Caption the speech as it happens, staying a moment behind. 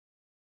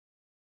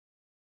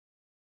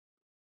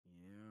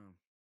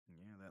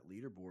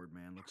leaderboard,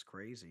 man. Looks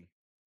crazy.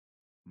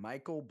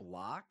 Michael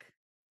Block?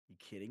 You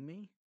kidding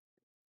me?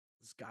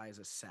 This guy is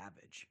a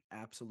savage,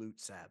 absolute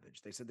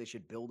savage. They said they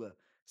should build a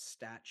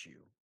statue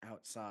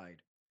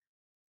outside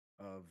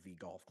of the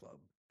golf club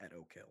at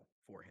Oak Hill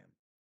for him.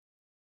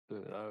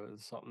 Dude, that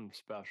was something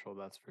special,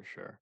 that's for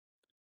sure.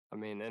 I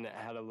mean, and it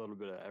had a little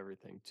bit of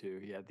everything too.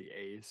 He had the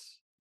ace,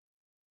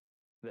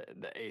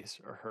 the ace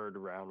or herd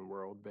around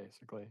world,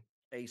 basically.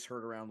 Ace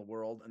hurt around the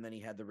world, and then he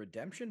had the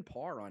redemption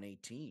par on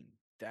 18.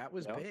 That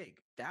was Yep.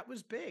 big. That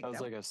was big. That was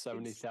That like a was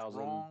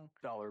strong.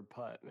 $70,000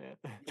 putt, man.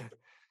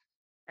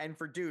 And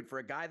for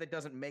a guy that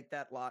doesn't make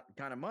that lot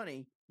kind of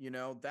money,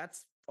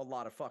 that's a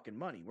lot of fucking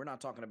money. We're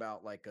not talking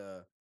about like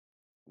a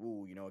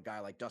guy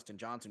like Dustin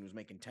Johnson who's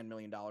making $10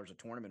 million a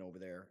tournament over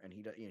there, and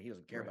he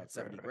doesn't care about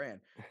 70 grand.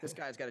 This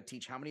guy's got to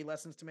teach how many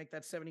lessons to make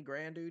that 70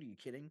 grand, dude? Are you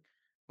kidding?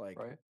 Like,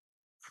 right.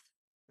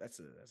 That's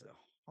a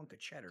hunk of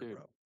cheddar, Dude,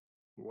 bro.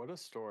 what a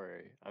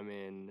story. I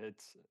mean,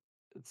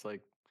 it's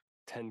like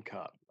 10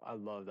 Cup. I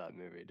love that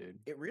movie, dude.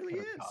 It really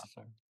Kevin is.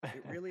 Costner.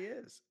 It really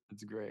is.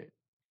 It's great.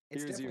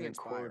 It's He was definitely even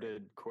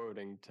inspiring.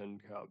 quoting 10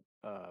 Cup,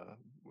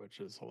 which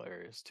is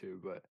hilarious too.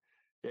 But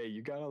yeah,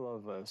 you gotta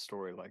love a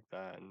story like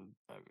that. And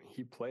I mean,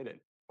 he played it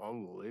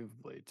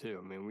unbelievably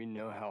too. I mean, we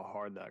know how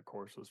hard that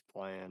course was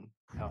playing,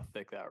 how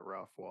thick that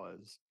rough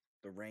was.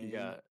 The You rain.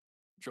 got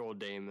Joel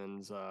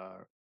Damon's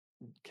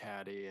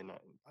caddy, and I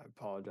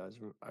apologize,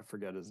 I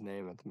forget his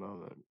name at the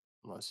moment,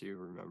 unless you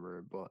remember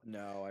it. But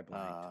No, I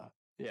blanked.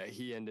 yeah,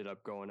 he ended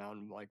up going out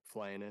and like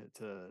playing it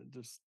to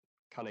just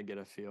kind of get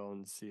a feel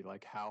and see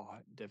like how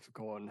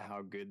difficult and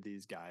how good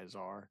these guys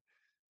are.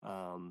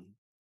 Um,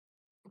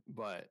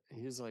 but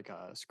he's like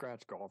a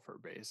scratch golfer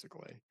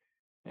basically,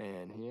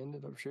 and he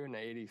ended up shooting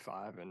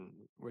 85, and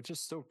which is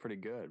still pretty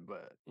good,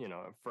 but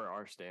for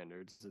our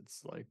standards,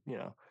 it's like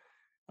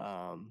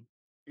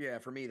Yeah,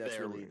 for me that's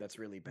there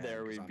really bad. there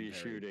 'Cause we'd I'm be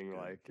very shooting good.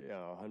 like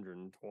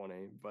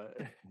 120, but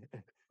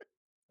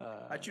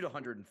I'd shoot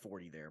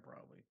 140 there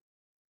probably.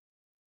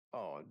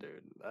 oh,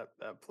 dude,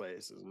 that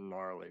place is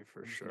gnarly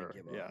for I'm just gonna sure.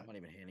 give up. Yeah, I'm not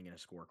even handing in a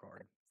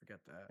scorecard. Forget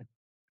that.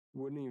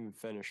 wouldn't even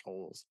finish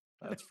holes.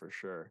 That's for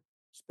sure.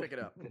 Just pick it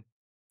up.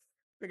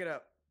 Pick it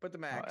up. Put the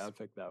How max.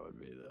 epic that would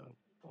be, though.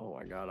 Oh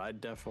my god,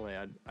 I'd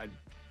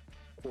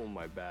pull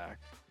my back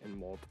in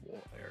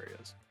multiple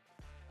areas,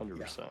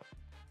 100%.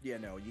 Yeah,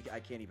 no, I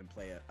can't even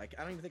play it. I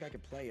don't even think I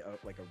could play a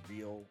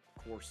real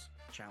course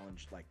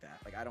challenge like that.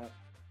 Like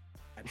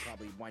I'd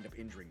probably wind up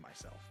injuring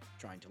myself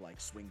trying to like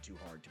swing too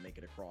hard to make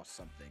it across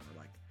something or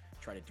like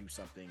try to do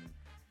something,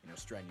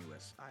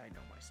 strenuous. I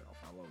know myself.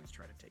 I'll always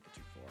try to take it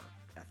too far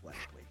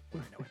athletically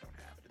when I know I don't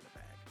have it in the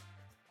bag.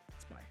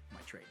 It's my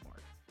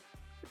trademark.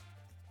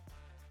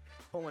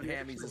 Pulling You hammies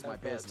actually is my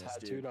have that business,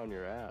 tattooed dude. on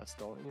your ass,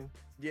 don't you?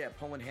 Yeah,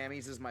 pulling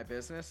hammies is my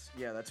business.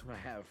 Yeah, that's what I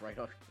have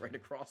right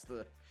across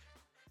the.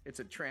 It's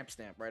a tramp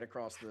stamp right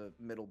across the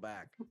middle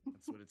back.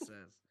 That's what it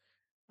says.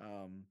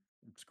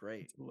 It's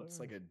great. It's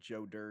like a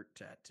Joe Dirt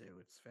tattoo.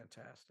 It's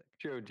fantastic.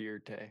 Joe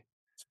Dierte.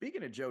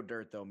 Speaking of Joe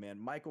Dirt, though, man,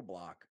 Michael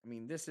Block. I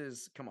mean,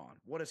 come on,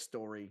 what a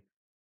story.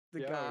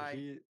 The Yo,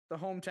 guy, the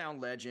hometown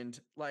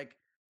legend. Like,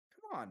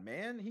 come on,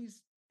 man.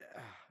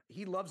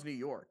 He loves New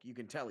York. You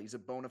can tell he's a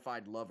bona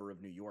fide lover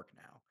of New York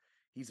now.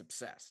 He's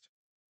obsessed.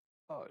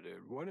 oh,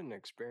 dude, what an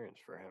experience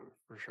for him,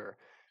 for sure.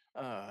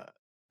 Uh,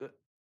 the-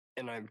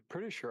 and I'm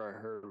pretty sure I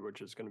heard,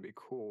 which is going to be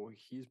cool.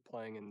 He's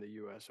playing in the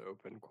U.S.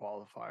 Open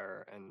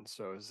qualifier, and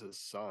so is his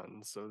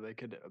son. So they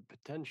could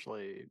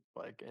potentially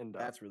like end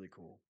up, That's really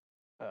cool.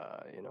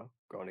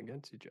 going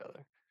against each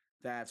other.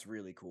 That's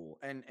really cool.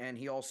 And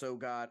he also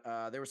got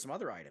there were some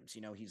other items.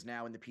 He's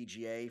now in the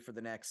PGA for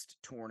the next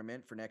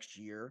tournament for next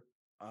year.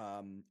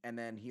 And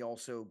then he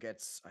also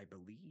gets, I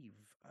believe,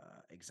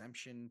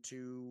 exemption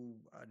to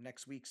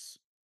next week's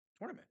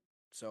tournament.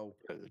 So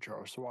The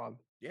Charles Schwab.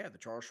 yeah, the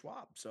Charles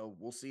Schwab. So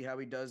we'll see how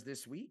he does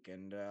this week,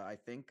 and I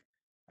think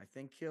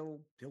he'll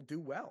do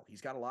well.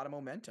 He's got a lot of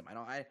momentum.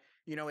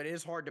 It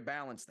is hard to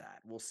balance that.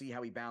 We'll see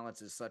how he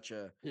balances such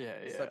a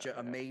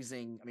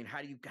amazing. I mean,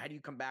 how do you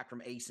come back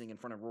from acing in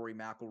front of Rory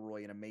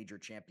McIlroy in a major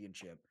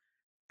championship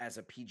as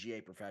a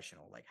PGA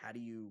professional? Like, how do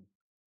you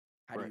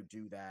Right.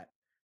 do that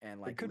and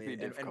It like could be live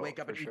and difficult wake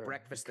up for and eat sure.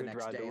 breakfast the Could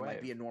next ride day the and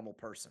like be a wave. normal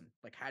person?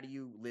 Like, how do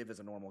you live as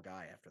a normal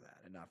guy after that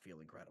and not feel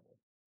incredible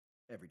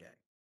every day?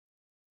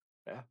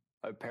 Yeah.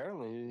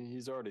 Apparently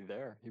he's already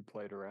there. He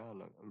played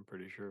around, I'm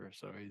pretty sure.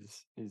 So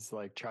he's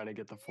like trying to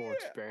get the full Yeah,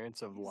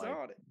 experience of he's like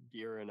on it.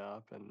 gearing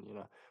up,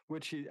 and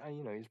which he's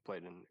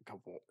played in a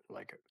couple,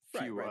 like a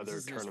Right, few right. This other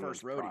isn't his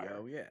first tournaments prior.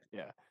 rodeo. Yeah.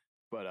 Yeah.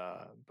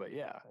 But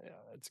yeah,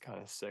 it's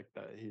kind of sick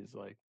that he's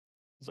like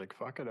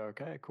fuck it,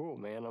 okay, cool,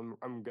 man.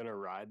 I'm gonna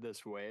ride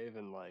this wave,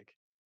 and like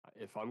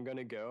if I'm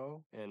gonna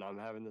go and I'm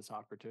having this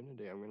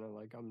opportunity, I'm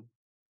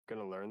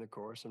gonna learn the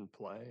course and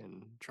play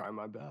and try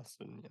my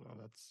best, and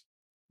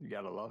You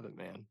gotta love it,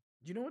 man.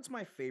 You know what's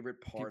my favorite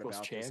part People's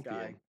about this guy?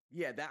 champion.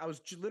 Yeah, that I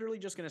was literally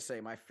just gonna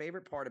say. My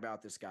favorite part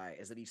about this guy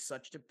is that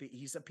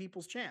he's a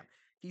people's champ.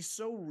 He's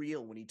so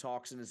real when he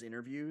talks in his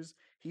interviews.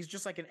 He's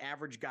just like an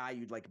average guy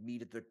you'd like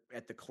meet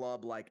at the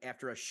club. Like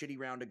after a shitty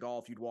round of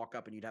golf, you'd walk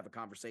up and you'd have a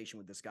conversation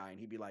with this guy, and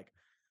he'd be like,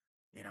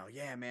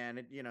 yeah,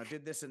 man,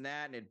 did this and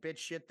that, and it bitch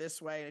shit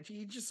this way, and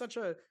he's just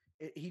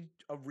he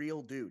a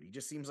real dude. He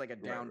just seems like a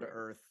Right, down to right.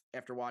 earth.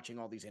 After watching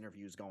all these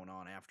interviews going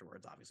on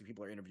afterwards, obviously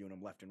people are interviewing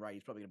him left and right.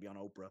 He's probably gonna be on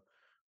Oprah.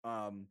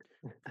 Um,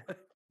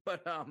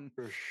 but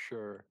For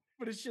sure.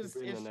 but it's He'll just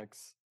be in the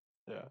next.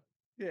 Yeah.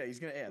 yeah, he's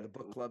gonna the book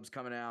Definitely. club's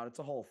coming out. It's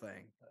a whole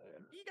thing. Yeah.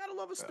 You gotta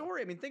love a Yeah.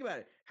 story. I mean, think about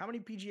it. How many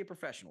PGA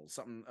professionals?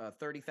 Something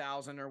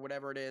 30,000 or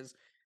whatever it is.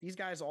 These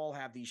guys all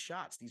have these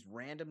shots, these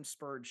random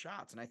spurred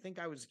shots, and I think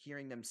I was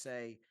hearing them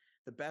say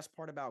the best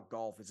part about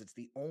golf is it's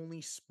the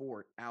only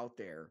sport out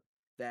there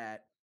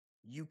that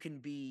you can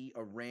be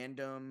a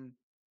random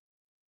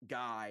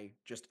guy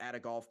just at a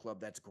golf club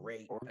that's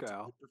great, Or that's a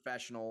gal. good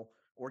professional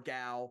or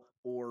gal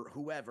or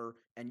whoever,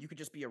 and you could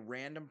just be a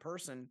random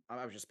person.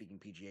 I was just speaking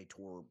PGA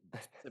Tour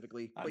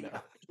specifically, I but know. yeah,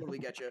 I totally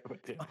get you.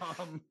 With you.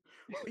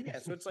 But yeah,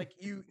 so it's like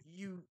you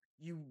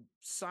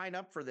sign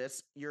up for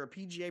this. You're a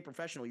PGA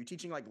professional. You're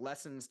teaching like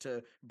lessons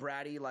to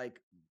bratty like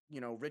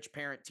rich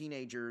parent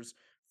teenagers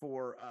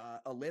for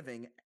a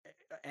living,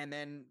 and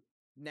then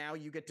now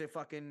you get to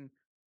fucking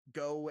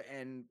go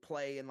and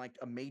play in like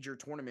a major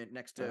tournament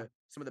next Yeah. to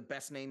some of the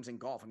best names in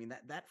golf. I mean,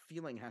 that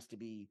feeling has to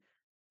be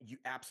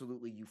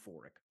absolutely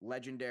euphoric,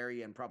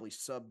 legendary, and probably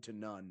sub to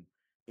none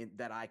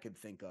that I could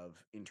think of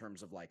in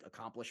terms of like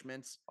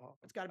accomplishments. Oh,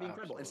 It's got to be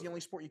incredible. And it's the absolutely.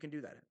 only sport you can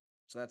do that in.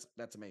 So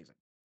that's amazing.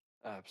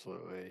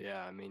 Absolutely.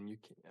 Yeah. I mean, you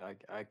can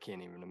I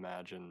can't even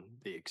imagine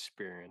the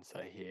experience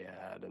that he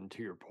had. And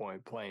to your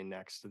point, playing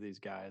next to these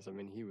guys, I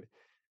mean,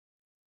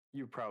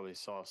 you probably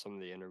saw some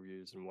of the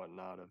interviews and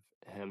whatnot of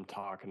him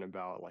talking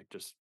about like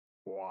just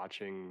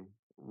watching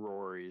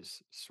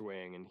Rory's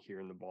swing and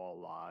hearing the ball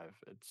live.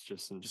 It's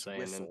just Just insane.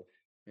 And whistle.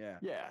 Yeah.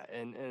 yeah,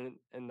 and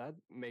that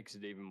makes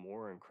it even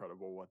more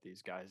incredible what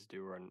these guys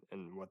do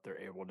and what they're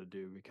able to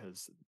do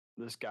because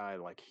this guy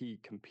like he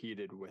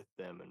competed with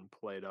them and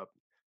played up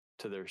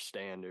to their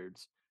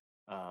standards,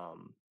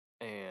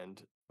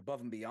 and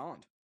Above and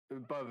beyond.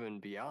 above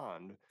and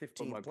beyond. But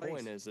 15th my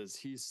point place. is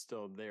he's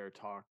still there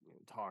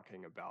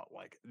talking about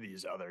like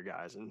these other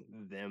guys and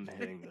them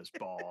hitting this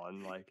ball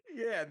and like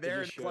Yeah, it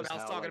they're in just the shows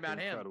clubhouse how talking like about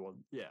him. incredible.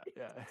 Yeah,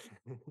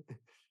 yeah.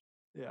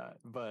 Yeah,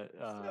 but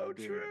So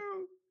dude,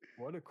 true.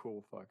 what a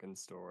cool fucking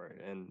story.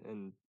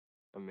 And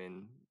I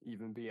mean,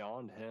 even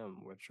beyond him,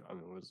 which I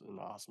mean was an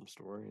awesome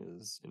story,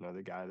 is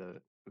the guy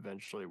that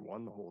eventually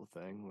won the whole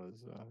thing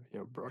was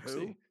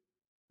Brooksy.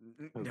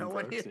 Who? No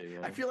one. Brooksy,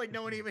 I man. feel like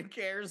no one even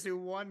cares who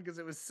won because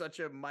it was such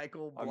a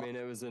Michael I mean, it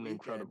Block was an weekend.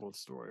 incredible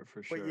story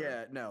for But sure.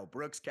 yeah, no,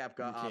 Brooks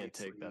Koepka, You can't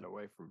take that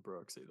away from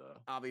Brooksy though.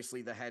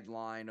 obviously the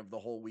headline of the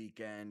whole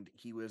weekend.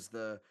 He was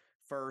the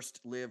first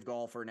live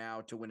golfer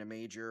now to win a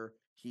major.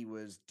 He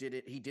did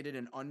it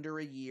in under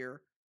a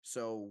year.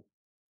 So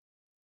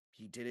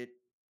he did it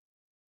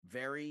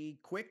very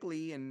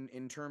quickly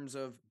in terms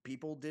of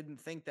people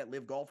didn't think that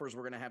live golfers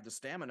were going to have the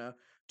stamina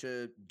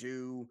to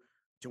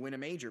win a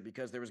major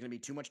because there was going to be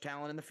too much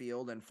talent in the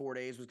field and 4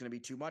 days was going to be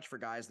too much for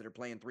guys that are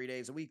playing 3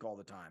 days a week all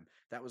the time.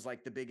 That was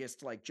like the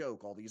biggest like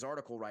joke. All these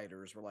article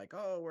writers were like,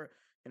 oh,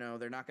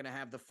 they're not going to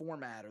have the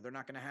format or they're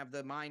not going to have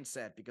the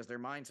mindset because their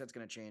mindset's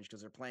going to change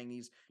because they're playing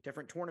these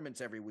different tournaments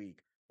every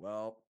week.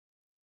 Well,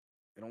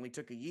 it only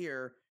took a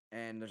year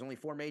and there's only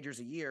 4 majors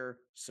a year.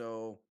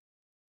 So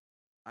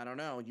I don't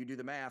know. You do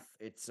the math.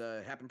 It's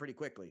happened pretty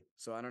quickly.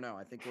 So I don't know.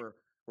 I think we're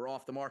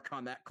off the mark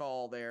on that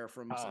call there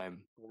from some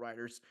Time.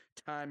 writers.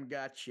 Time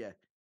gotcha.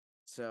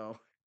 So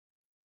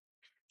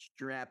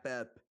strap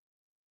up.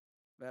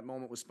 That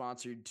moment was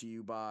sponsored to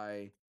you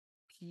by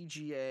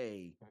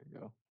PGA There you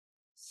go.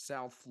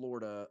 South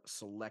Florida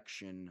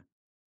Selection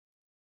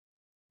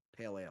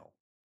Pale Ale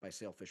by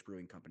Sailfish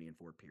Brewing Company in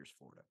Fort Pierce,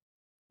 Florida.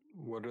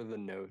 What are the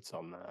notes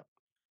on that?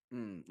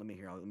 Let me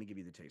hear. Let me give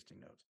you the tasting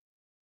notes.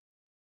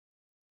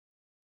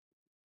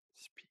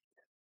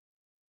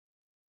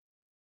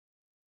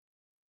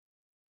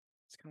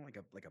 It's kind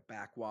of like a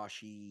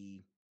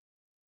backwashy,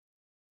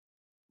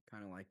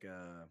 kind of like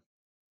a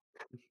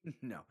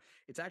no.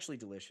 It's actually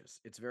delicious.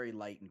 It's very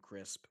light and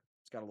crisp.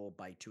 It's got a little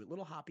bite to it,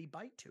 little hoppy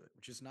bite to it,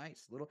 which is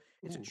nice.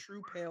 It's a Ooh,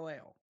 true pale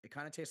ale. It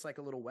kind of tastes like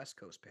a little West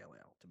Coast pale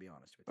ale, to be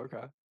honest with you.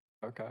 okay.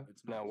 Okay.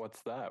 It's Now, nice.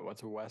 what's that?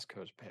 What's a West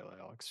Coast Pale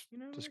Ale? Like a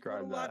little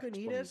Describe that.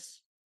 Explain. Lagunitas.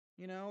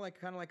 Like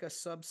kind of like a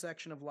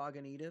subsection of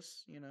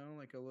Lagunitas.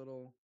 Like a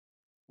little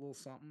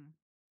something.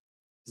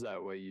 Is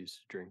that what you used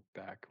to drink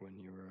back when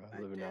you were I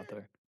living out did.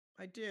 there?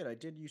 I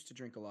did used to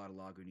drink a lot of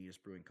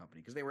Lagunitas Brewing Company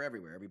because they were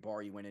everywhere. Every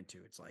bar you went into,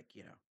 it's like,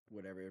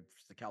 whatever.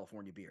 It's the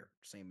California beer.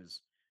 Same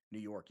as New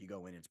York. You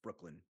go in, it's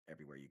Brooklyn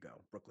everywhere you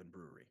go. Brooklyn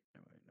Brewery.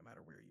 No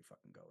matter where you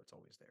fucking go, it's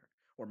always there.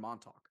 Or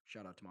Montauk.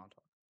 Shout out to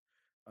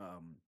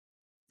Montauk.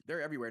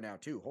 They're everywhere now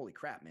too. Holy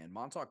crap, man.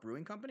 Montauk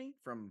Brewing Company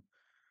from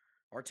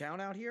our town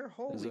out here. Is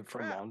Holy it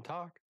from crap.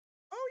 Montauk?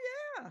 Oh,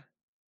 yeah.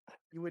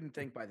 You wouldn't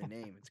think by the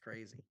name. It's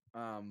crazy.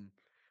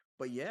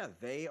 But yeah,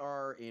 they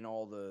are in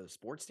all the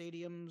sports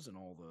stadiums and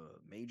all the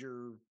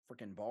major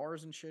freaking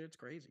bars and shit. It's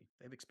crazy.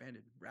 They've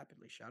expanded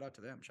rapidly. Shout out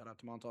to them. Shout out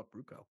to Montauk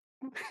Bruco.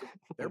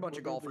 They're a bunch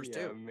of What are golfers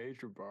the too.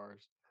 major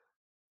bars?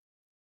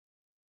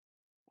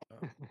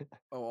 Oh,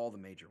 oh, all the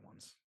major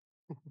ones,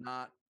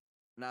 not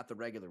not the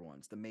regular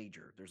ones. The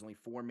major. There's only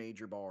 4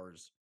 major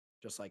bars,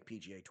 just like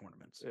PGA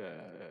tournaments.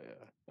 Yeah.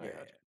 I Yeah,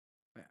 got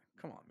yeah.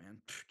 Come on, man.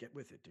 Get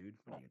with it, dude.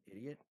 What are you, an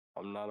idiot?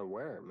 you. I'm not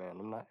aware, man.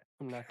 I'm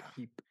not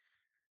heap.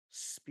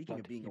 Speaking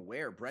Not of being heap.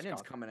 aware, Brendan's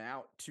Scott. coming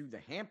out to the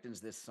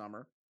Hamptons this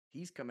summer.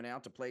 He's coming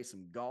out to play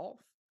some golf,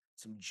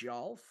 some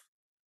jolf,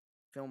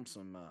 film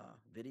some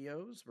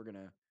videos. We're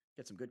gonna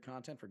get some good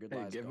content for Good Hey,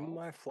 Lies give him Golf.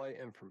 my flight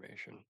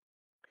information.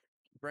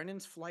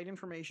 Brendan's flight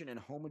information and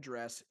home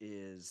address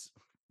is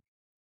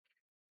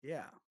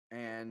yeah,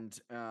 and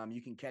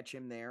you can catch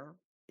him there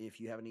if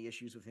you have any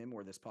issues with him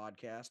or this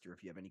podcast, or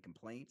if you have any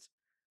complaints.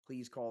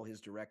 Please call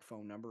his direct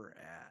phone number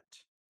at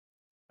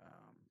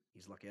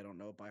he's lucky I don't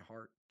know it by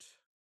heart.com.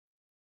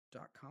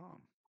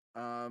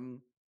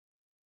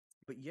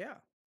 But yeah,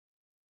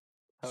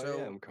 Oh yeah,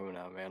 so I'm coming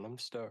out, man. I'm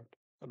stoked.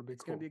 That'll be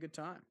it's gonna cool. be a good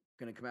time.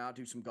 Gonna come out,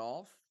 do some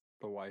golf.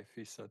 The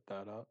wifey set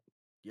that up.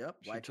 Yep,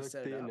 She wifey took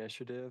set it the up.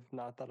 initiative.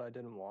 Not that I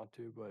didn't want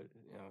to, but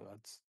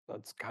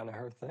that's kind of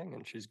her thing,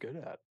 and she's good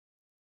at.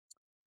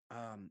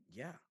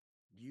 Yeah.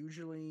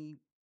 Usually,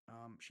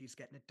 she's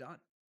getting it done.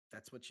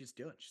 That's what she's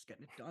doing. She's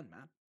getting it done,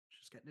 man.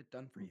 She's getting it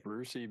done for you.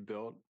 Brucey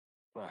built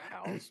a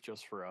house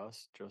just for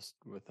us, just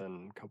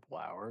within a couple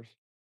hours.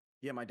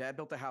 Yeah, my dad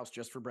built a house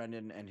just for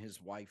Brendan and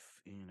his wife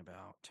in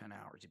about 10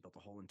 hours. He built the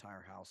whole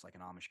entire house like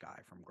an Amish guy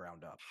from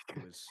ground up.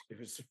 It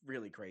was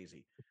really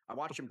crazy. I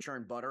watched him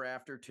churn butter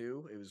after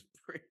too.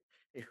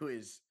 It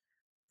was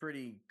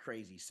pretty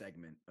crazy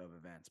segment of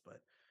events, but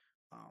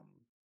um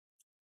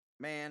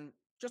man,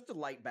 just to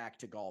light back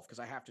to golf because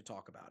I have to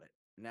talk about it.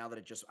 Now that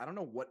I don't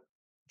know what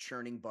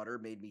churning butter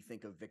made me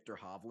think of Victor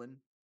Hovland,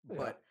 Yeah.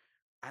 but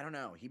I don't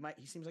know. He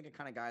seems like a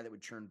kind of guy that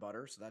would churn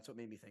butter, so that's what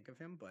made me think of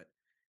him, but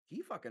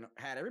he fucking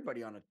had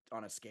everybody on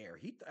a scare.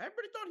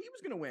 Everybody thought he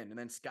was going to win, and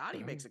then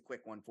Scotty makes a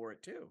quick one for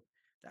it too.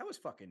 That was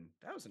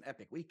an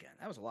epic weekend.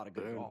 That was a lot of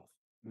good Dude, golf.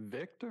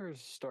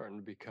 Victor's starting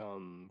to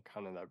become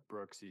kind of that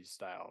Brooksy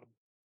style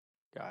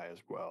guy as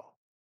well.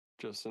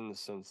 Just in the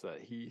sense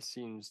that he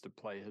seems to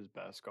play his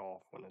best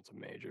golf when it's a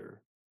major,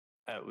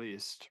 at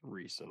least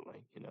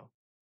recently, you know.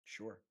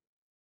 Sure.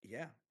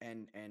 Yeah,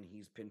 and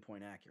he's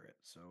pinpoint accurate.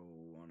 So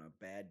on a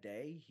bad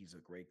day, he's a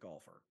great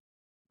golfer.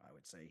 I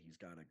would say he's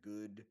got a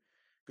good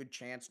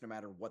chance no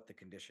matter what the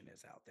condition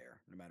is out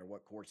there, no matter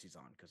what course he's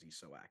on because he's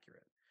so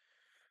accurate.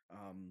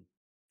 Um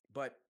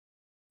but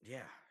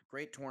yeah,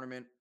 great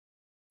tournament.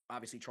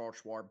 Obviously Charles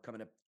Schwab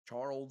coming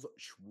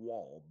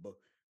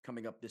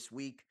up this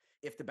week.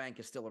 If the bank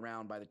is still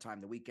around by the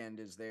time the weekend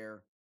is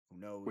there,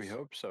 who We knows?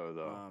 hope so,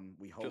 though.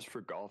 We Just hope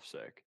for golf's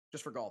sake.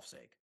 just for golf's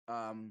sake.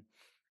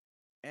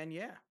 And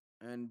yeah,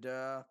 and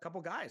a couple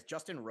guys.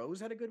 Justin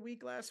Rose had a good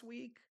week last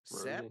week.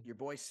 Sepp, Rosie, your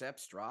boy Sepp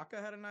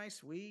Straka had a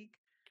nice week.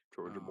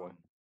 Georgia boy.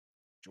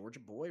 Georgia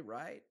boy,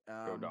 right?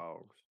 Go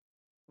Dogs.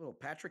 Little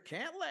Patrick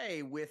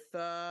Cantlay with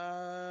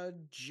Joe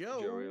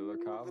Joey the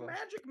LaCava.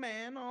 Magic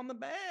Man on the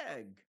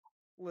bag.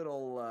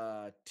 Little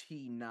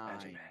T9.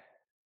 Magic Man.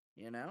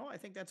 You know, I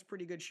think that's a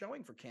pretty good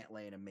showing for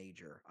Cantlay in a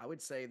major. I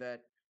would say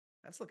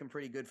that's looking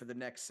pretty good for the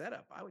next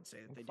setup. I would say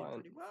that they did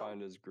pretty well.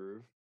 Find his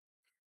groove.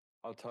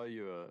 I'll tell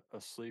you a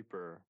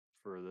sleeper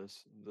for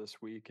this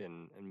week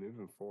and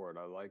moving forward.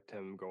 I liked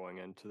him going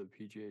into the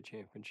PGA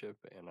Championship,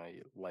 and I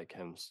like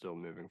him still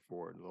moving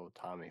forward. Little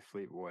Tommy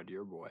Fleetwood,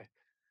 your boy.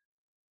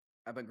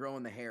 I've been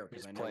growing the hair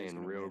because I know he's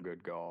playing real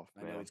good golf.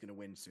 I know he's going to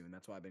win soon.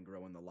 That's why I've been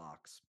growing the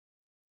locks.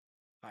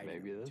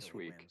 Maybe this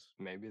week.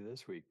 Maybe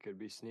this week could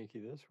be sneaky.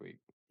 This week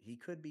he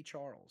could be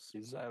Charles.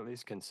 He's at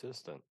least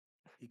consistent.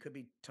 He could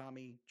be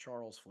Tommy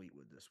Charles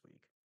Fleetwood this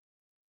week.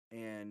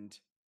 And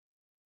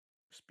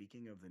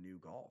speaking of the new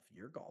golf,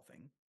 you're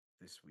golfing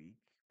this week,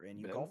 and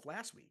you golfed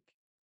last week.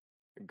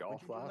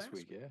 Golf last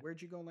week, yeah.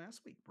 Where'd you go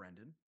last week,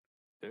 Brendan?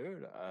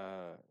 Dude,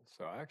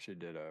 so I actually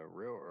did a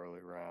real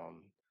early round.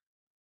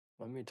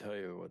 Let me tell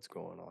you what's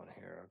going on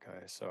here,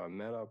 okay? So I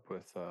met up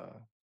with a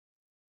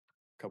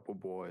couple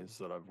boys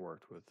that I've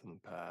worked with in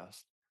the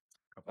past.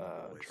 Couple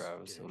of boys.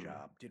 Travis did a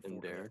job. Did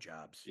forklift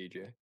jobs.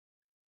 DJ.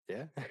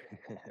 Yeah.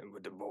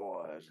 With the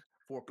boys.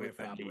 Forklift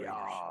operators.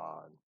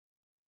 Yard,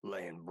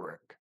 laying brick.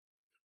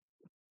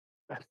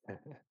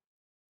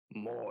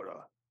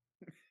 Mortar.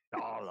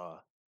 Dollar.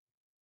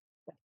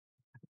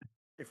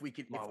 If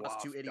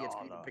us two idiots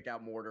could pick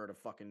out mortar at a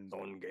fucking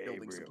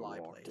building supply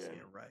place.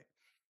 Yeah, right.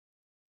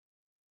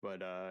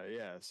 But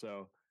yeah,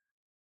 so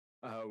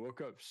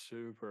woke up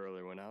super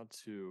early, went out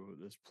to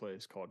this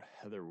place called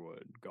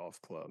Heatherwood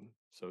Golf Club.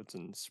 So it's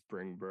in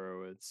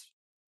Springboro.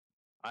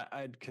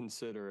 I'd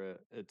consider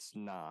it's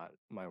not,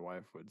 my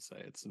wife would say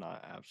it's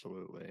not,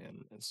 absolutely,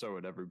 and so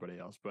would everybody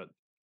else. But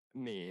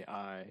me,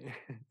 I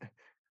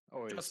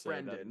always just say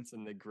Brendan. that it's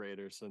in the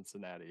greater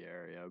Cincinnati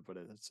area, but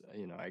it's,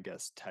 I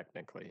guess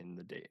technically in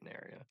the Dayton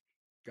area.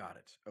 Got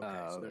it.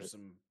 Okay, so Uh, there's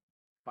some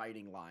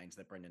fighting lines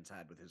that Brendan's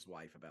had with his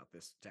wife about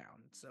this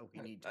town, so we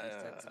need to be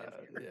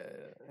sensitive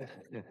here.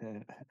 yeah.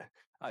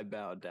 I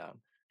bowed down.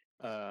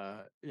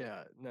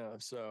 Yeah, no.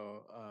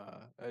 So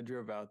I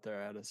drove out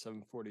there at a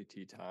 7:40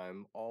 tea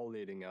time, all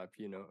leading up.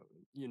 You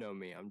know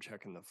me. I'm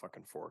checking the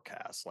fucking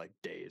forecast like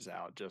days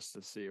out just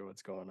to see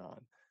what's going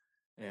on,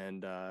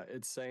 and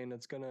it's saying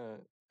it's gonna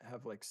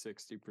have like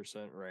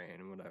 60%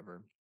 rain,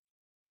 whatever.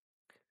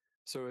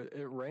 So it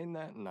rained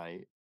that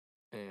night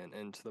and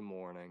into the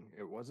morning.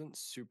 It wasn't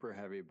super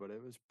heavy, but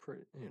it was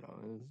pretty. It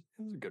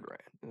was a good rain.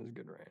 It was a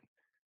good rain.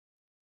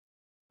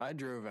 I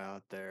drove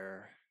out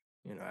there,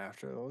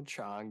 after a little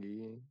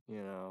choggy,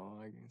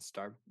 I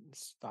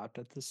stopped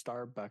at the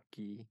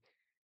Starbucky,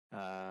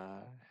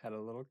 had a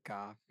little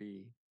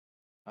coffee,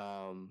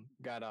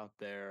 got out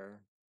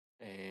there,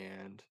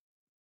 and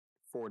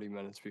 40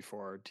 minutes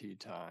before our tea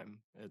time,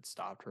 it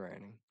stopped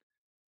raining.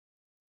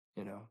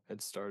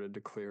 It started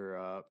to clear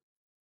up.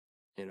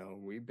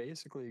 We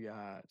basically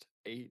got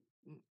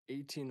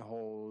 18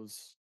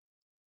 holes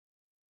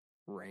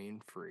rain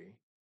free,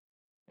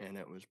 and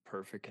it was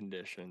perfect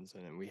conditions,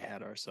 and we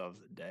had ourselves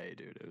a day,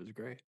 dude. It was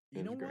great. You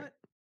It know was great. what?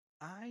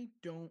 I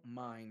don't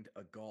mind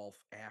a golf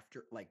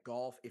after, like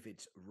golf, if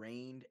it's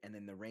rained and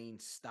then the rain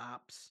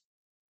stops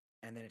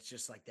and then it's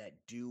just like that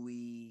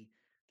dewy,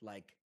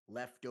 like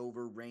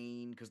leftover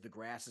rain because the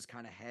grass is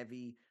kind of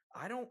heavy.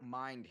 I don't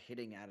mind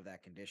hitting out of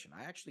that condition.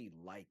 I actually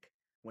like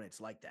when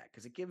it's like that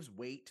because it gives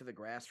weight to the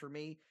grass for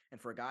me. And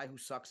for a guy who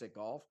sucks at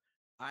golf,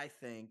 I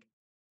think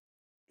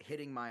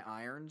hitting my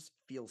irons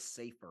feels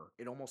safer.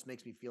 It almost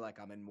makes me feel like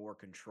I'm in more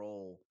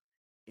control.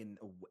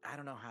 I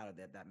don't know how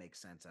that makes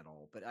sense at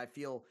all, but I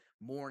feel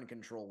more in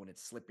control when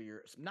it's slippier,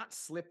 not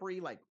slippery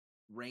like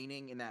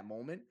raining in that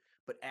moment,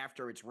 but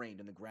after it's rained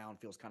and the ground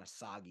feels kind of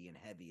soggy and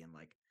heavy and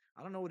like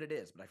I don't know what it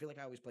is, but I feel like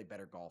I always play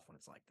better golf when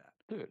it's like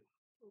that.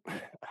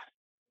 Dude,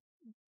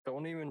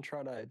 don't even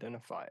try to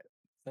identify it.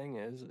 Thing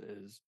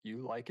is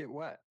you like it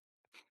wet,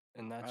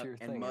 and that's your And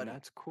thing, and muddy.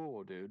 that's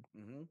cool, dude.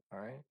 Hmm. All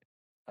right,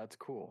 that's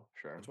cool.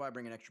 Sure, That's why I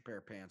bring an extra pair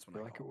of pants when I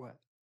you like it golf wet.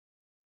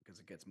 because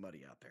it gets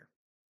muddy out there.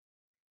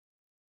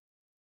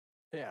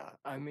 Yeah,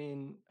 I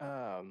mean,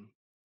 no,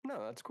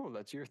 that's cool.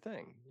 That's your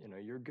thing.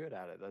 You're good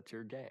at it. That's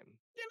your game.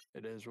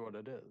 It is what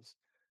it is.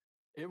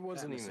 It That and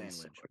wasn't the even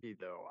sandwich. soggy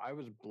though. I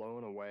was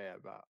blown away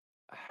about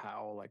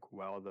how like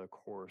well the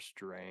course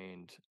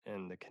drained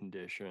and the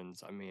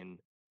conditions. I mean,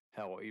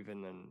 hell,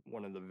 even in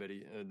one of the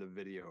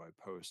video I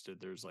posted,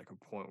 there's like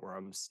a point where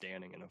I'm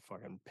standing in a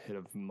fucking pit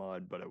of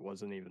mud, but it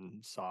wasn't even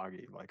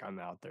soggy. Like I'm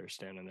out there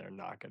standing there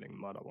not getting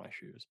mud on my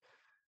shoes,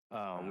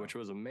 Wow. which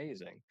was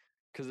amazing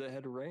because it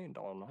had rained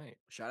all night.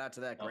 Shout out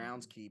to that Um,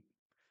 groundskeep.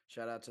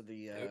 Shout out to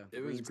the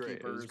it was great.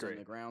 It was greenskeepers and great.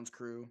 the grounds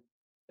crew.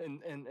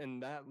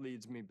 And that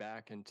leads me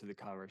back into the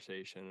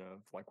conversation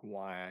of like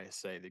why I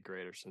say the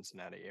greater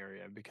Cincinnati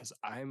area, because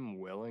I'm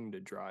willing to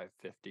drive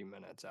 50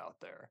 minutes out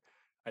there.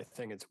 I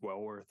think it's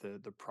well worth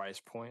it. The price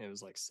point, it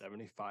was like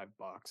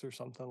 $75 or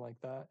something like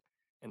that.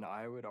 And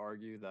I would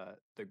argue that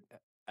the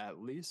at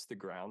least the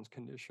grounds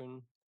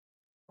condition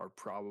are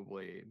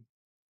probably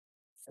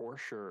for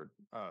sure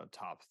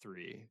top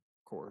three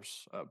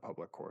course,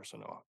 public course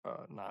in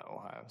not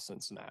Ohio,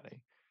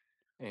 Cincinnati.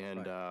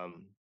 And Right.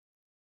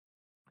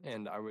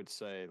 and I would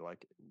say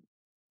like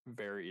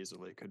very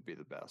easily could be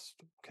the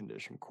best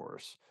condition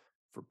course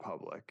for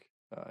public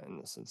in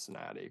the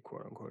Cincinnati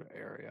quote unquote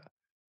area.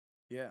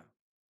 Yeah.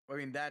 I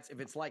mean, that's if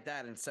it's like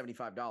that and it's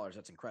 $75,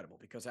 that's incredible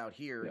because out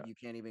here Yeah, you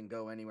can't even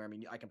go anywhere. I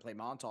mean, I can play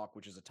Montauk,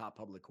 which is a top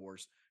public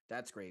course.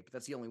 That's great, but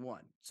that's the only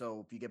one.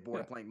 So if you get bored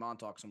yeah, of playing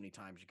Montauk so many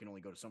times, you can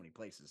only go to so many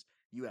places.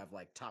 You have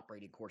like top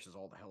rated courses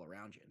all the hell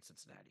around you in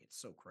Cincinnati. It's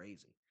so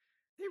crazy.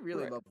 They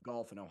really right. love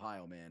golf in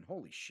Ohio, man.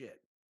 Holy shit.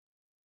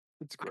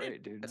 It's I didn't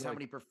great, dude. realize how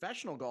many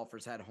professional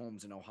golfers had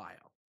homes in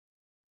Ohio.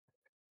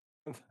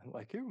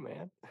 Like you,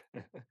 man.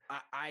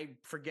 I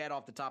forget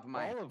off the top of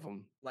my head All of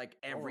them, like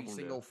all of every them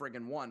do. single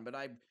friggin' one, but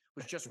I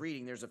was just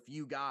reading there's a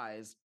few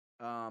guys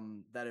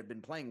that have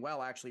been playing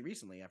well actually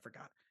recently. I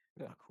forgot.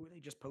 Yeah, Fuck, who are they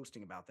just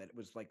posting about that? It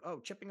was like, oh,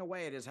 chipping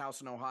away at his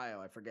house in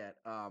Ohio. I forget.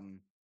 Oh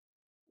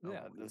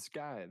yeah. boy. This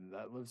guy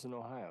that lives in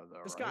Ohio,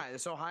 though, This right? guy,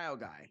 this Ohio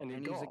guy, And he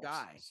and he's a golfs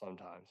guy,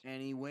 sometimes.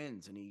 and he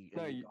wins, and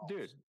No, he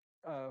dude,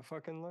 golfs.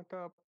 fucking look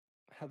up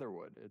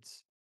Heatherwood.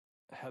 It's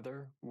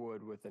Heather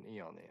Wood with an E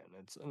on the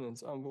end.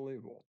 It's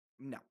unbelievable.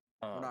 No,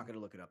 we're not Um, going to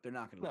look it up. They're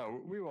not going to look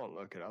no, we won't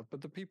look it up,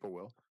 but the people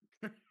will.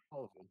 it up.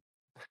 All of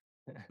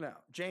them. No,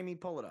 Jamie,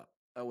 pull it up.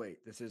 Oh wait,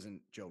 this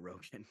isn't Joe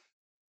Rogan.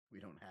 We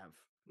don't have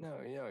No,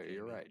 you're Jamie.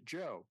 right.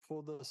 Joe,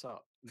 pull this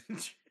up.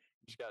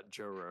 Just got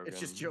Joe It's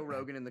just Rogan. Joe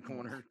Rogan in the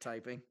corner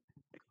typing.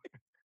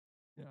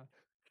 Yeah,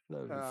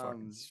 that'd be fucking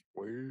Um,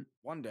 sweet.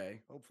 one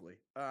day, hopefully.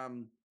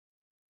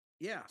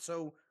 Yeah.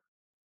 So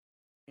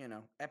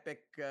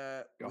epic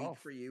week Golf.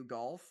 for you,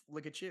 golf.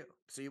 Look at you.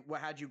 So, what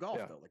had you golf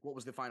Yeah. though? Like, what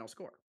was the final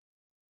score?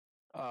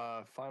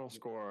 Final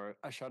score.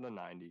 I shot a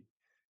 90.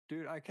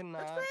 Dude, I That's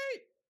cannot.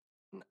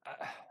 great.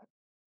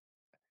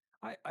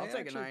 I I'll take a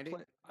actually 90.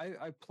 play.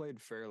 I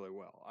played fairly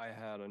well. I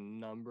had a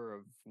number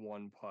of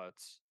one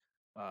putts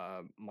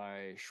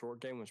My short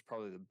game was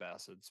probably the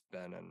best it's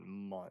been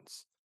in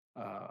months.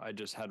 I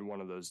just had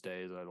one of those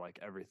days. I like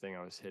everything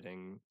I was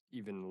hitting,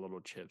 even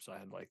little chips. I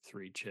had like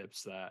 3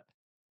 chips that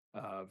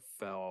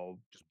fell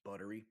Just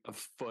buttery. a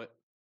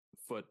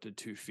foot to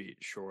 2 feet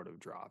short of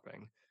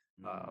dropping.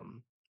 Mm.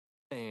 Um,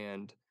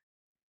 and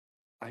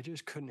I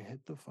just couldn't hit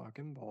the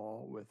fucking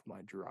ball with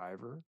my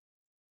driver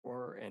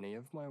or any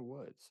of my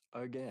woods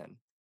again.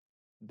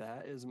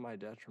 That is my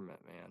detriment,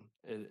 man.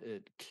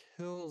 It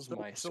kills So,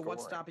 my so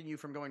what's scoring. stopping you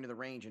from going to the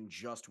range and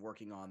just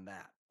working on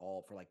that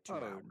all for like 2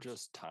 hours?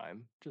 Just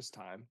time, just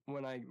time.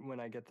 When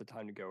I get the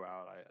time to go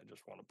out, I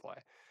just want to play.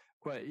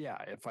 But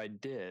yeah, if I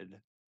did,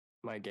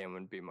 my game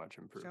would be much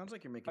improved. Sounds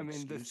like you're I making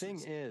mean, the thing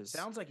excuses. is,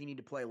 Sounds like you need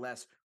to play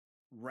less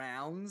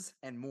rounds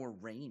and more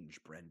range,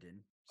 Brendan.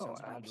 oh, Sounds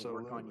like you need to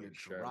work on absolutely, your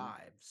Sherman.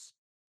 drives.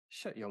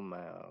 Shut your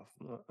mouth.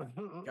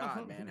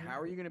 God, man, how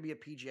are you going to be a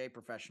PGA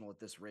professional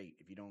at this rate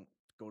if you don't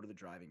go to the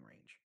driving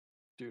range?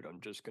 Dude, I'm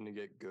just gonna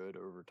get good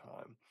over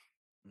time.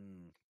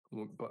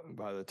 Mm, But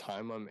by the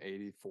time I'm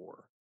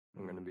 84,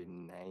 I'm gonna be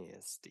mm,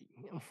 nasty.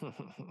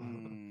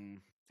 mm.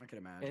 I can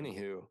imagine.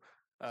 Anywho,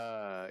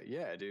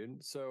 yeah,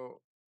 dude.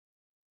 So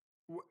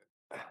w-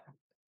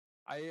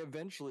 I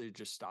eventually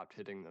just stopped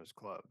hitting those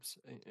clubs.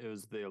 It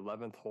was the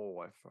 11th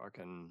hole. I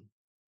fucking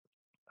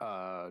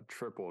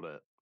tripled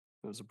it.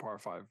 It was a par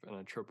 5 and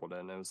I tripled it.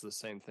 And it was the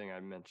same thing I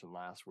mentioned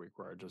last week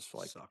where I just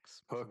like Sucks.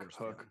 It's the hook, worst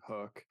hook,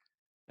 feeling. hook.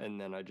 And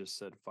then I just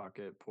said, fuck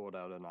it, pulled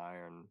out an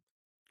iron,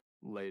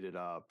 laid it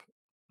up,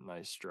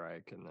 nice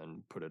strike, and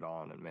then put it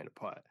on and made a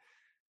putt.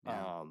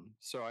 Yeah.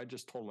 So I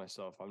just told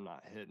myself I'm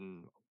not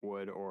hitting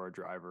wood or a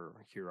driver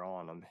here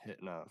on. I'm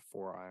hitting a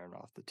 4 iron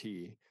off the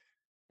tee.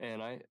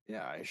 And I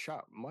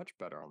shot much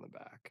better on the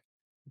back.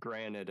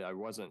 Granted, I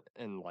wasn't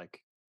in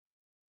like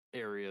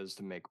areas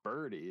to make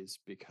birdies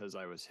because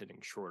I was hitting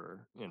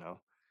shorter,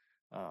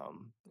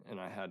 and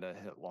I had to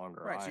hit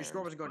longer Right. So your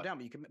score irons. wasn't going But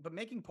down, but but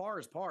making par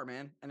is par,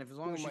 man. And if as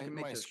long well, as you my can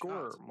make my those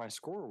score shots. my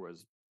score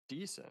was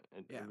decent.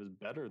 It Yeah. was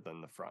better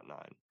than the front 9.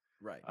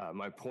 Right.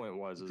 My point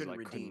was You is couldn't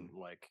I couldn't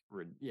redeem.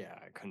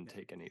 I couldn't Yeah.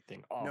 take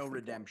anything No off the board.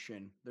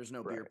 redemption. There's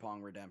no beer Right.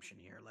 pong redemption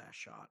here. Last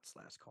shots,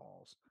 last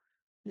calls.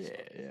 Yeah, So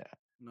yeah,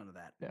 none of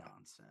that yeah.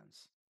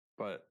 nonsense.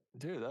 But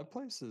dude, that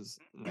place is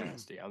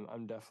nasty.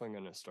 I'm definitely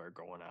gonna start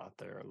going out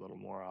there a little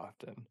more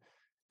often.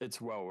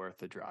 It's well worth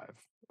the drive,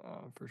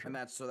 for And sure.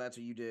 that's what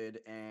you did.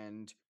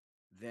 And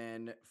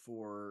then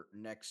for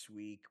next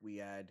week, we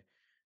had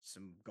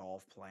some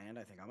golf planned.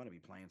 I think I'm going to be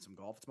playing some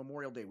golf. It's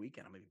Memorial Day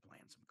weekend. I'm going to be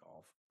playing some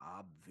golf.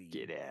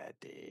 Get Obvi. out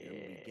We'll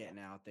be there. getting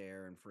out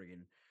there and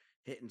friggin'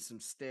 hitting some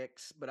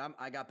sticks. But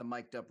I got the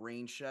mic'd up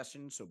range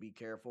session, so be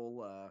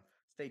careful.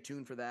 Stay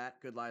tuned for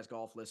that. Good Lies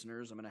Golf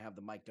listeners. I'm going to have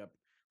the mic'd up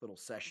little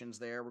sessions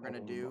there. We're going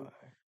to Oh do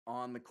my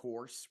on the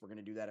course. We're going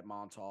to do that at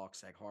Montauk,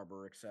 Sag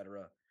Harbor,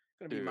 etc.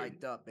 Gonna be dude.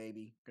 mic'd up,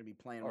 baby. Gonna be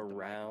playing A with the mic on.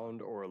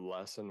 round or a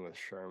lesson with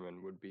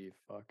Sherman would be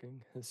fucking You're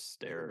about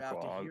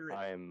hysterical. to hear it.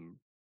 I am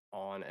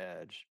on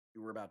edge.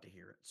 You were about to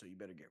hear it, so you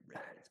better get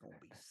ready. It's gonna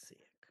be sick.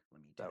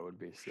 Let me tell That you. would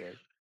be sick.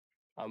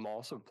 I'm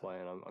also Something.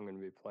 playing. I'm going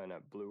to be playing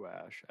at Blue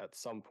Ash at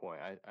some point.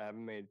 I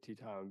haven't made tee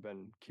time. I've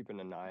been keeping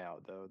an eye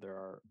out though.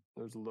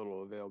 There's a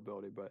little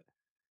availability, but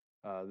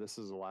this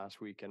is the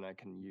last weekend I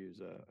can use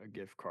a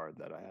gift card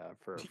that I have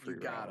for a You free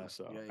round. gotta.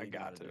 So Yeah, I you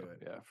got gotta to. do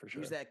it. Yeah, for Use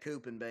sure. that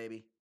coupon,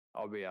 baby.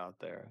 I'll be out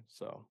there.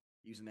 So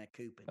Using that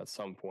coupon. at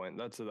some point,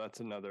 that's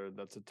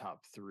a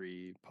top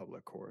 3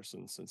 public course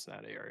in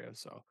Cincinnati area.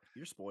 So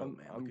You're spoiled,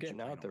 man. I'm Look at you getting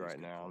playing out all there these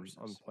right good now. I'm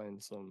courses. playing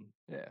some,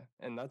 yeah,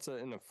 and that's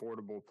an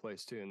affordable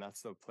place too, and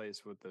that's the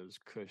place with those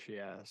cushy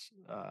ass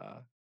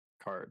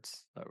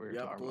carts that we were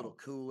Yep, the talking little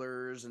about.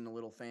 coolers and the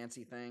little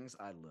fancy things.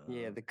 I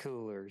Yeah, love the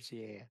coolers.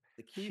 Yeah,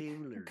 the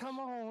the come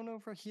coolers. on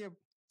over here,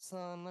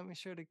 son. Let me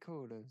show the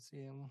coolers.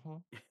 Yeah,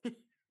 I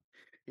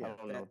Yeah,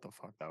 don't know what the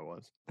fuck that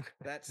was.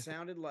 that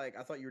sounded like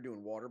I thought you were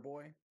doing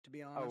Waterboy, to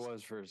be I honest.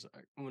 was for a sec.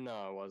 Well, no,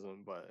 I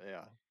wasn't, but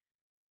yeah,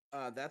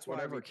 That's why I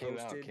whatever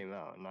reposted. came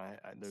out, and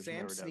there's no Sam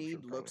redemption Sneed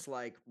from it. looks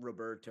like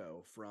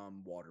Roberto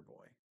from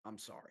Waterboy. I'm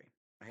sorry.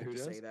 I hate Who to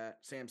say does? that.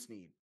 Sam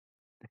Sneed.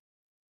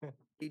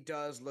 He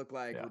does look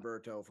like Yeah,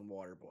 Roberto from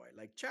Waterboy.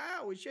 Like,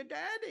 ciao, it's your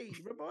daddy,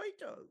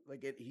 Roberto.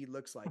 He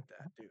looks like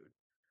that, dude.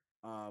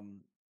 Um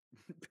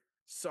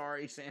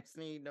sorry, Sam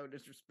Sneed, no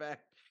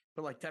disrespect.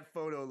 But like that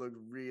photo looked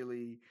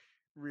really,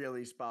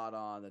 really spot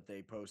on that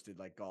they posted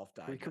like Golf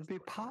we could Digest be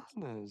photos.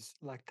 partners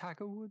like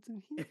Tiger Woods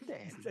and his It's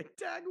daddy. like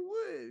Tiger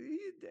Woods,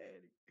 his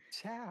daddy.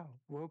 Ciao,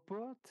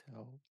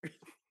 Roberto.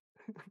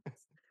 One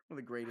of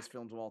the greatest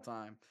films of all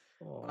time.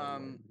 Oh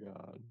Um, my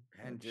god,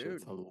 and that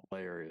shit's dude,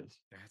 hilarious.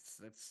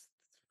 that's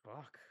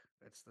fuck.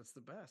 That's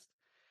the best.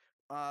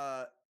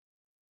 Uh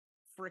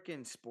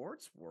Freaking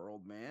sports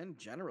world, man.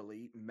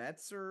 Generally,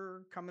 Mets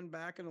are coming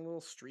back in a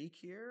little streak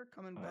here,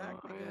 coming back,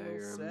 Oh making a yeah, little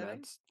you're a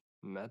setting.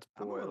 Mets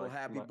I'm a boy, little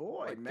happy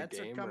boy. like the Mets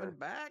are coming gamer.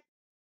 back.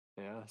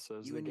 Yeah,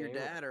 says You the and your gamer.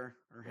 dad are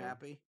Yeah,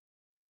 happy.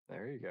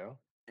 there you go.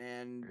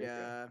 And There you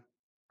go.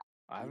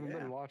 I haven't yeah,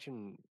 been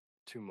watching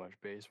too much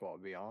baseball. I'll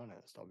be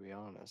honest.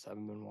 I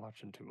haven't been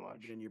watching too you've been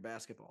much. in your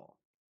basketball.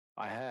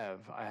 I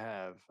have.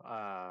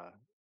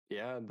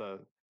 Yeah, the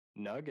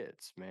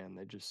Nuggets, man,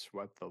 they just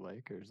swept the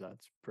Lakers.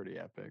 That's pretty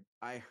epic.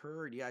 I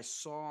heard, yeah, I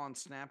saw on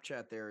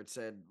Snapchat there it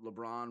said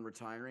LeBron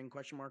retiring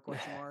question mark.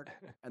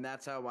 And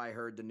that's how I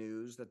heard the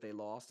news that they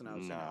lost. And I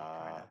was, Nah,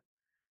 kind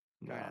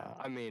of nah.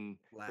 I mean,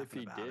 if laughing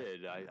he about it.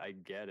 did, I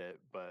get it,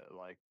 but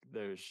like,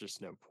 there's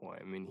just no point.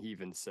 I mean, he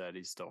even said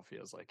he still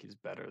feels like he's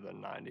better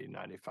than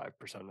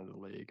 95% of the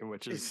league, and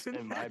which is, Isn't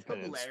in my that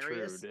opinion, it's true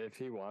hilarious? if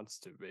he wants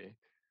to be.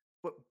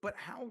 But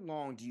how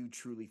long do you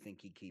truly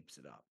think he keeps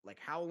it up? Like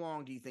how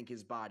long do you think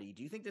his body?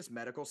 Do you think this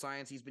medical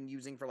science he's been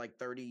using for like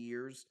 30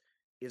 years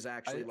is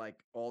actually I like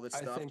all this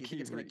I stuff? Do think you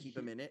think it's going to keep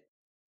him in it?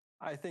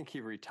 I think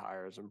he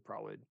retires in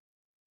probably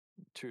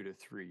 2 to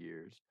 3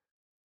 years.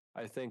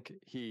 I think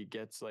he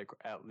gets like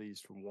at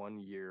least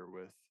 1 year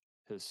with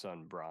his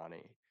son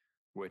Bronny,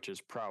 which is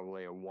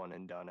probably a one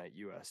and done at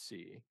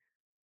USC.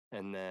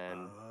 And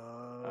then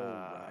Oh,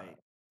 uh right.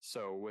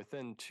 so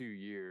within 2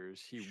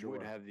 years he would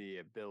Sure. have the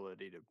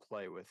ability to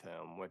play with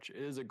him, which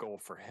is a goal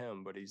for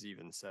him, but he's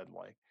even said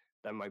like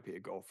that might be a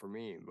goal for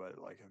me, but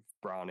like if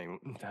Bronny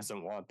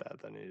doesn't want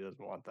that, then he doesn't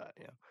want that,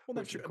 Well,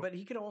 that's which true. of course. But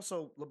he could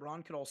also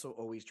LeBron could also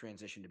always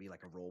transition to be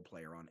like a role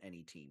player on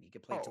any team. He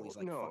could play till Oh he's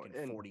like no, fucking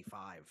and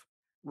 45.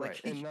 Like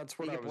right, and that's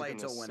what he I could was play gonna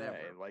till say. whenever.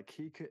 Like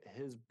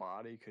his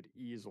body could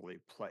easily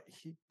play.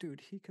 He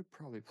could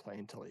probably play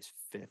until he's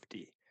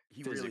 50,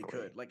 He really physically,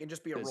 could. Like and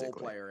just be a role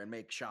physically, player and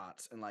make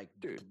shots and like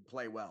dude.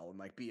 play well and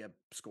like be a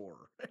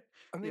scorer. I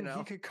you mean, he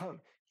know? could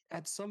come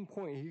at some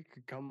point. He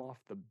could come off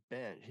the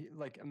bench.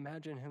 Like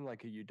imagine him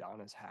like a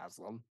Udonis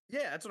Haslam,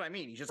 Yeah, that's what I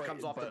mean. He just but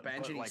comes off the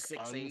bench and he's like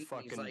 6'8" and he's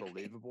unfucking like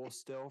believable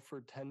still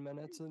for 10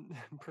 minutes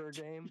per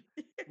game.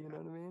 You know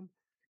what I mean?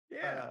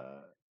 yeah,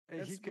 Uh, he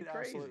that's be could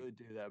crazy. absolutely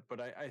do that, but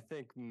I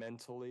think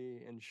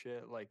mentally and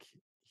shit, like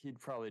he'd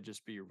probably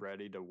just be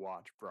ready to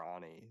watch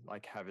Bronny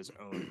like have his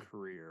own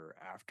career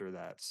after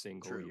that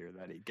single True. year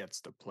that he gets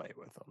to play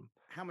with him.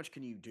 How much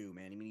can you do,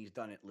 man? I mean, he's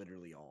done it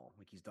literally all.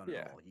 Like he's done it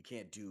Yeah, all. You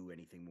can't do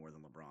anything more than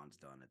LeBron's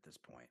done at this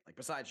point. Like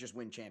besides just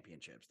win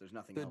championships, there's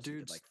nothing the else he could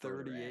dude's like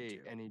further add to.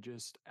 38 and he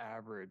just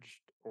averaged,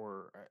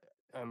 or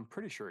I'm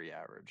pretty sure he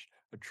averaged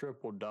a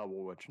triple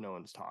double, which no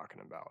one's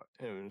talking about.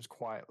 And it was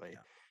quietly, Yeah.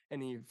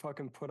 and he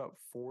fucking put up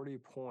 40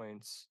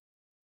 points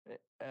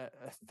at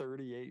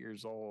 38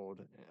 years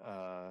old,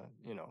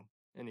 you know,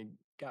 and he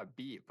got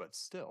beat, but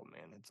still,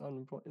 man, it's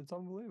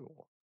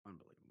unbelievable.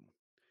 Unbelievable.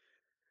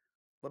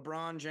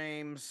 LeBron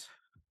James,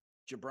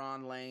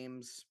 Jabron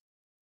Lames,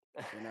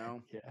 you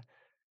know, Yeah.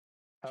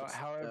 just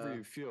However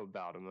you feel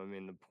about him, I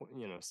mean,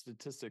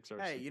 statistics are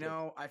hey, statistics. I You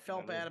know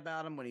felt what I bad mean?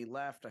 about him when he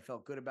left. I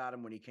felt good about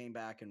him when he came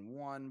back and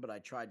won, but I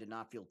tried to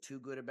not feel too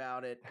good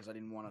about it because I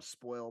didn't want to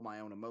spoil my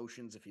own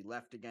emotions if he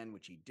left again,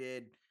 which he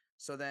did.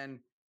 So then,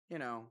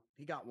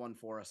 he got one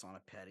for us on a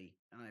petty,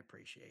 and I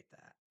appreciate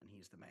that. And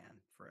he's the man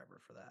forever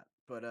for that.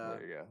 But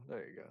There you go.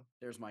 There you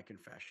there's my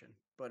confession.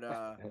 But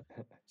go.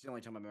 it's the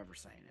only time I'm ever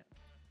saying it.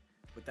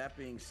 With that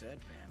being said,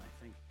 man,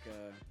 I think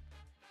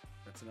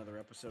that's another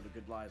episode of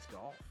Good Lies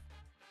Golf.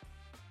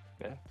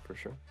 Yeah, for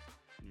sure.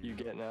 You know?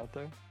 getting out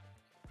there?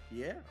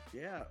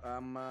 Yeah.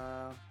 I'm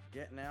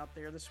getting out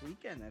there this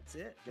weekend. That's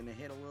it. Gonna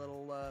hit a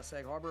little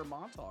Sag Harbor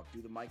Montauk,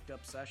 do the mic'd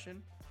up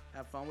session,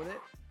 have fun with it,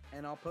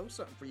 and I'll post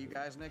something for you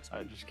guys next week.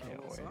 I just can't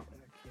wait. I can't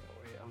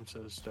wait. I'm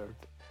so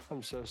stoked.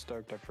 I'm so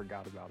stoked I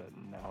forgot about it,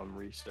 and now I'm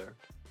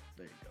re-stoked.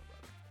 There you go,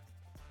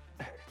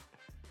 brother.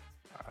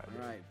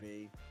 All right,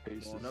 V.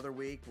 Peace. Well, another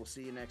week. We'll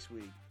see you next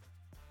week.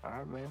 All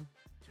right, man.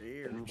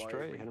 Cheers. Hit him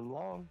straight. Hit him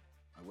long.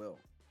 I will.